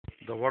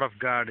The word of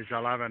God is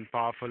alive and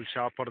powerful,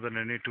 sharper than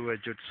any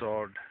two-edged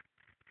sword,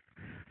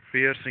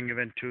 piercing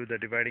even to the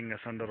dividing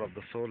asunder of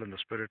the soul and the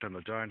spirit and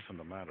the joints and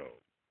the marrow.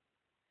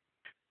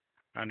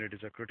 And it is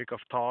a critic of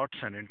thoughts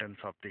and intents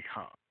of the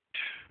heart.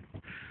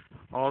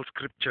 All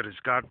scripture is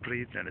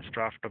God-breathed and is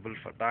profitable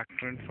for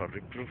doctrine, for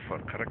reproof, for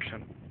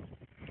correction,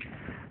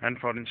 and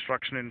for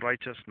instruction in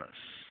righteousness,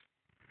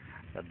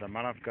 that the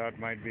man of God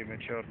might be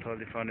mature,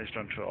 thoroughly furnished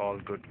unto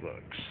all good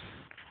works.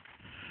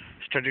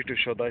 Study to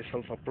show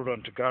thyself approved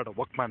unto God, a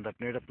workman that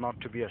needeth not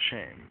to be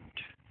ashamed,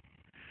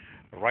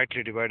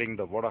 rightly dividing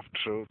the word of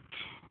truth,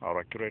 or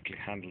accurately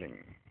handling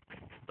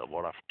the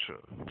word of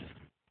truth.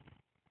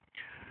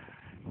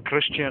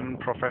 Christian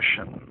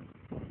profession,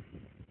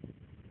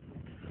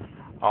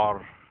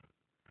 or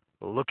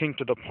looking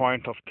to the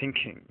point of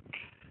thinking,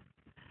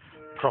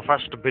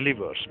 professed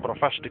believers,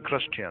 professed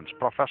Christians,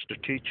 professed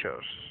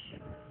teachers,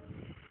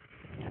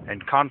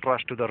 in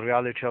contrast to the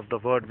reality of the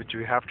word which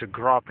we have to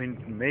grow up in,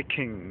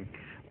 making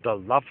the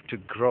love to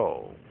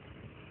grow,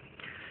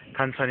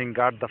 concerning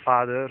God the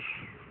Father,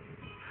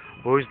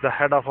 who is the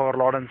head of our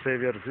Lord and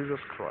Savior Jesus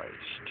Christ,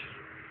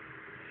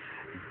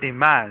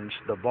 demands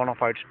the bona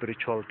fide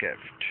spiritual gift.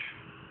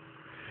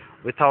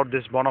 Without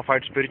this bona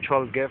fide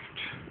spiritual gift,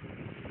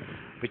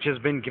 which has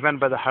been given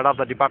by the head of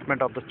the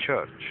department of the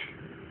church,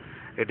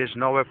 it is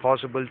nowhere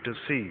possible to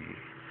see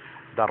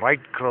the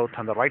right growth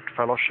and the right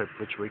fellowship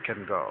which we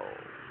can go.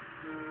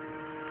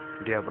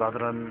 Dear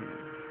brethren,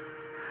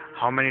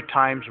 how many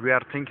times we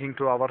are thinking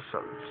to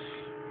ourselves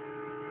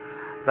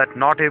that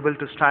not able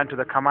to stand to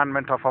the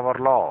commandment of our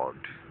Lord,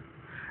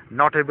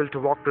 not able to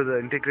walk to the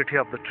integrity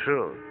of the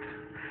truth,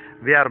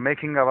 we are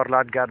making our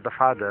Lord God the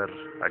Father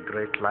a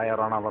great liar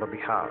on our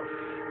behalf.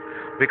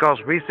 Because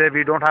we say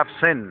we don't have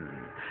sin.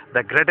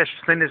 The greatest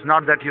sin is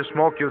not that you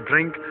smoke, you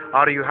drink,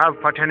 or you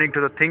have pertaining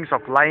to the things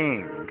of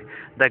lying.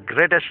 The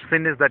greatest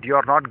sin is that you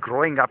are not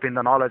growing up in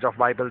the knowledge of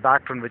Bible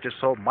doctrine, which is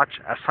so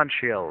much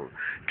essential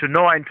to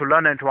know and to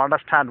learn and to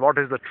understand what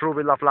is the true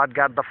will of Lord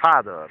God the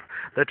Father.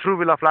 The true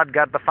will of Lord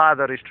God the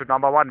Father is to,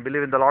 number one,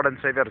 believe in the Lord and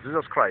Savior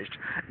Jesus Christ.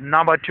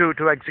 Number two,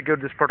 to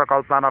execute this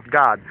protocol plan of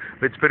God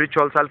with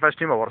spiritual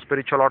self-esteem or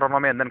spiritual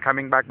autonomy, and then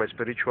coming back by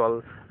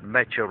spiritual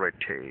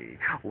maturity.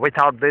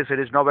 Without this, it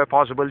is nowhere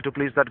possible to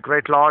please that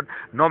great Lord,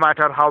 no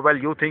matter how well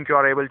you think you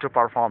are able to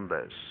perform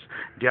this.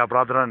 Dear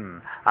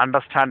brethren,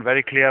 understand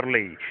very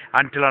clearly,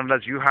 until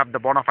unless you have the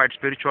bona fide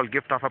spiritual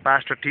gift of a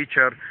pastor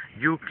teacher,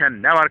 you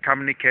can never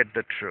communicate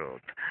the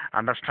truth.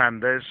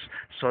 Understand this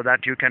so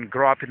that you can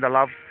grow up in the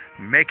love,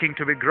 making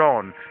to be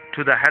grown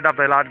to the head of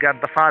the Lord God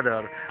the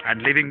Father,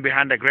 and leaving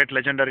behind a great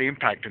legendary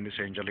impact in this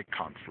angelic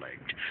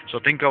conflict. So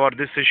think over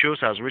these issues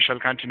as we shall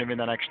continue in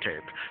the next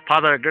step.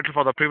 Father, grateful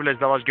for the privilege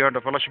that was given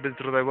to fellowship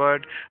through thy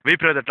word. We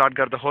pray that Lord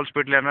God the Holy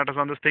Spirit will enlighten us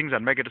on these things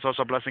and make it a source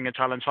of blessing and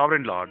challenge,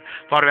 sovereign Lord.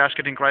 For we ask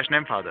it in Christ's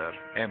name, Father.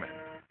 Amen.